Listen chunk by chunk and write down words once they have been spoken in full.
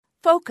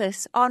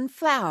Focus on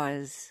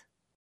flowers.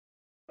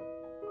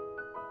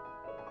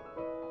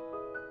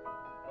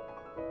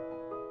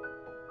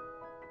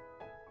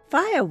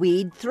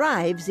 Fireweed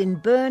thrives in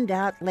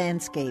burned-out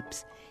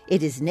landscapes.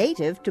 It is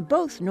native to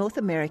both North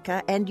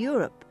America and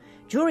Europe.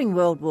 During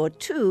World War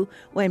II,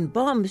 when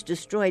bombs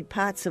destroyed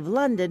parts of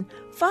London,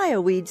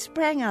 fireweed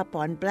sprang up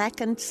on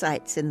blackened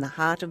sites in the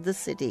heart of the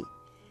city.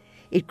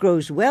 It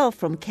grows well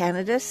from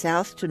Canada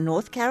south to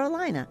North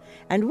Carolina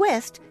and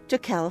west to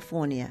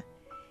California.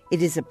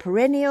 It is a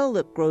perennial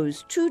that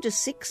grows 2 to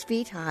 6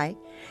 feet high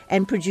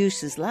and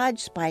produces large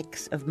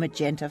spikes of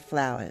magenta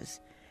flowers,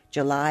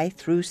 July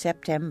through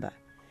September.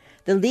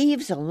 The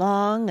leaves are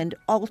long and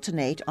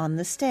alternate on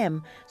the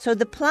stem, so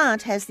the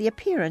plant has the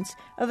appearance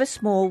of a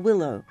small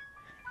willow.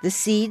 The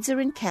seeds are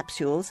in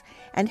capsules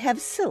and have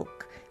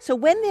silk, so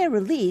when they're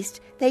released,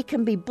 they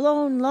can be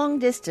blown long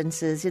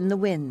distances in the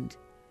wind.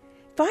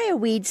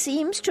 Fireweed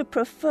seems to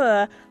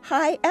prefer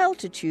high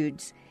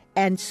altitudes,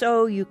 and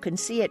so you can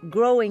see it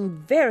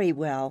growing very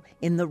well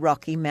in the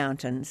Rocky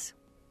Mountains.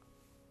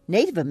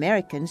 Native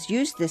Americans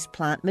used this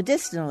plant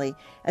medicinally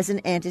as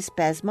an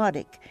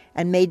antispasmodic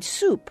and made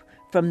soup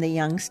from the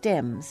young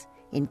stems.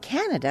 In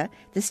Canada,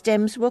 the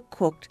stems were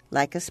cooked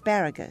like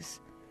asparagus.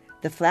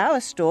 The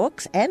flower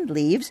stalks and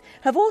leaves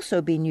have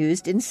also been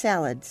used in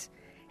salads.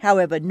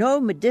 However, no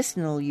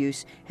medicinal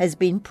use has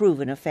been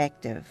proven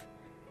effective.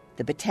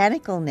 The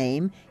botanical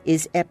name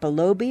is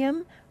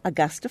Epilobium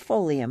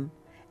augustifolium,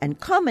 and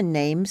common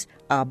names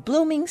are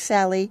blooming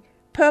sally,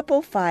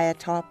 purple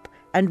firetop,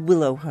 and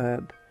willow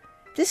herb.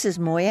 This is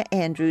Moya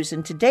Andrews,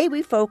 and today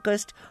we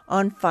focused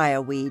on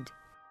fireweed.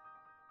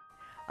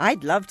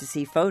 I'd love to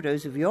see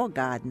photos of your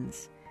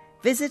gardens.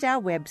 Visit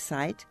our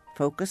website,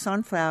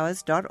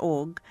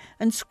 focusonflowers.org,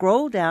 and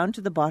scroll down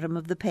to the bottom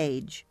of the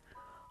page.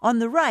 On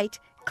the right,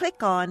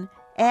 click on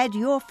Add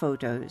Your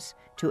Photos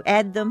to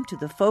add them to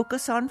the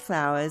Focus on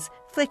Flowers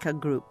Flickr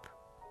group.